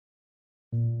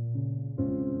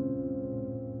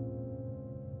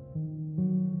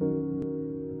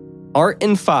Art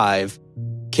in 5.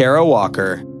 Kara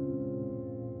Walker.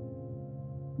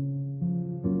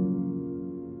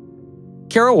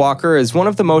 Kara Walker is one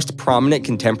of the most prominent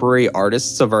contemporary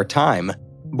artists of our time.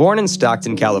 Born in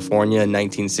Stockton, California in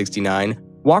 1969,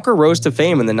 Walker rose to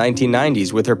fame in the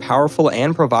 1990s with her powerful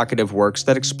and provocative works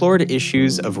that explored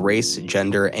issues of race,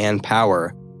 gender, and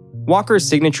power. Walker's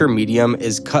signature medium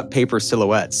is cut paper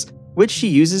silhouettes, which she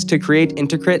uses to create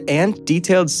intricate and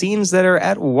detailed scenes that are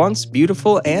at once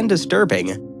beautiful and disturbing.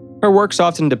 Her works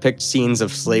often depict scenes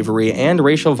of slavery and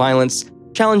racial violence,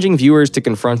 challenging viewers to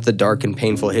confront the dark and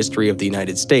painful history of the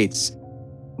United States.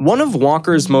 One of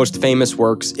Walker's most famous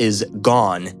works is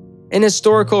Gone, an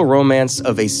historical romance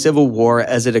of a civil war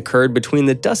as it occurred between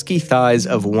the dusky thighs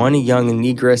of one young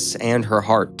Negress and her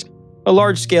heart, a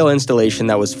large-scale installation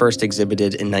that was first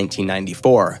exhibited in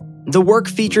 1994. The work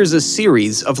features a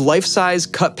series of life-size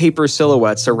cut paper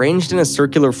silhouettes arranged in a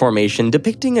circular formation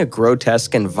depicting a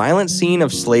grotesque and violent scene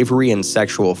of slavery and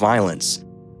sexual violence.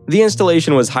 The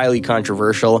installation was highly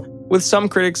controversial, with some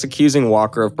critics accusing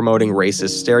Walker of promoting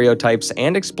racist stereotypes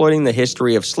and exploiting the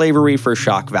history of slavery for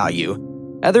shock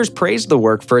value. Others praised the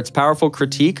work for its powerful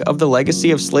critique of the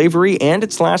legacy of slavery and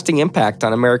its lasting impact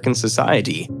on American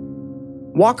society.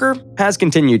 Walker has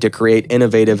continued to create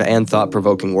innovative and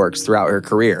thought-provoking works throughout her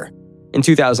career. In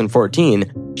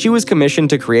 2014, she was commissioned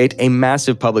to create a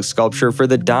massive public sculpture for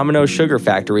the Domino Sugar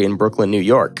Factory in Brooklyn, New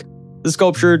York. The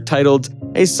sculpture, titled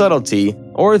A Subtlety,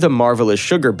 or The Marvelous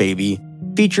Sugar Baby,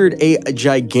 featured a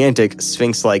gigantic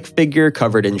sphinx-like figure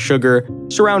covered in sugar,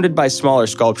 surrounded by smaller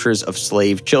sculptures of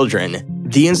slave children.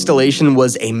 The installation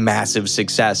was a massive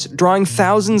success, drawing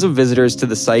thousands of visitors to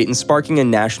the site and sparking a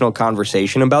national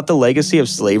conversation about the legacy of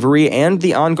slavery and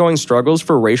the ongoing struggles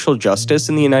for racial justice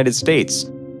in the United States.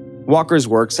 Walker's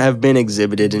works have been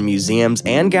exhibited in museums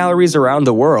and galleries around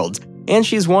the world, and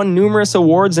she's won numerous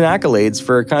awards and accolades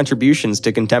for her contributions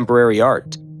to contemporary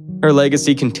art. Her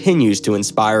legacy continues to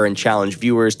inspire and challenge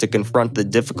viewers to confront the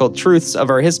difficult truths of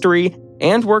our history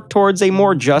and work towards a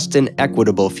more just and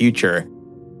equitable future.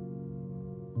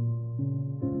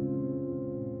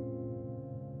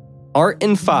 Art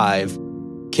in 5.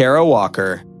 Kara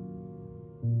Walker.